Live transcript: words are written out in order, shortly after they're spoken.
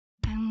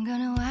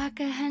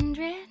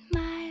100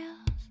 miles.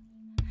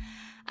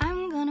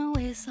 I'm gonna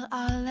whistle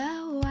all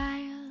the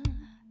while,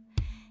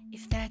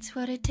 if that's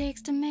what it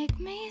takes to make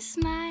me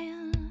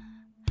smile.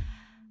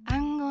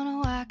 I'm gonna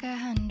walk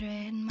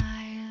 100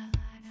 miles.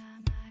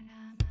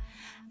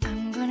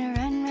 I'm gonna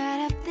run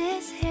right up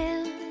this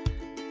hill,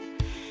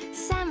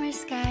 summer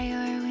sky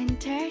or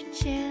winter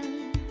chill.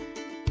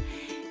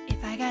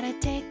 If I gotta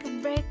take a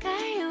break,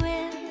 I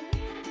will,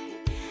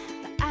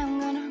 but I'm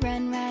gonna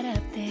run right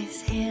up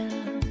this hill.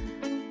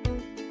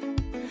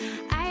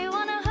 I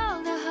wanna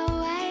hold the whole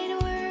wide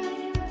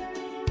world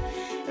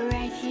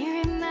right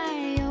here in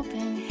my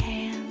open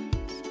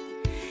hands.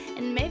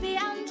 And maybe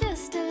I'm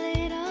just a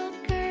little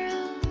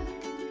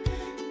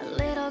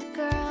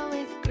girl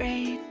with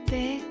great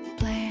big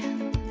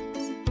plans.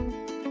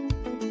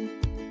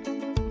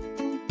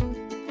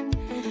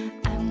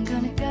 I'm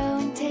gonna go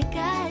and take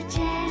a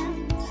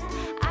chance.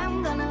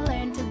 I'm gonna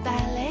learn to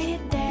ballet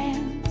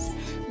dance,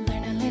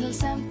 learn a little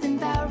something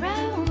about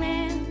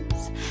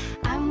romance.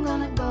 I'm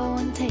gonna go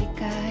and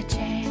take a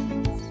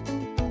chance.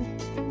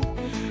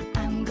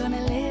 I'm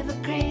gonna live a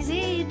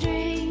crazy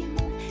dream,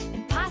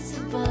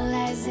 impossible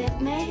as it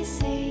may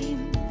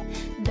seem.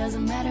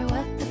 Doesn't matter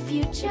what the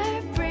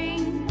future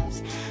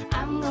brings,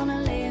 I'm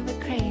gonna live a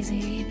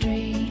crazy dream.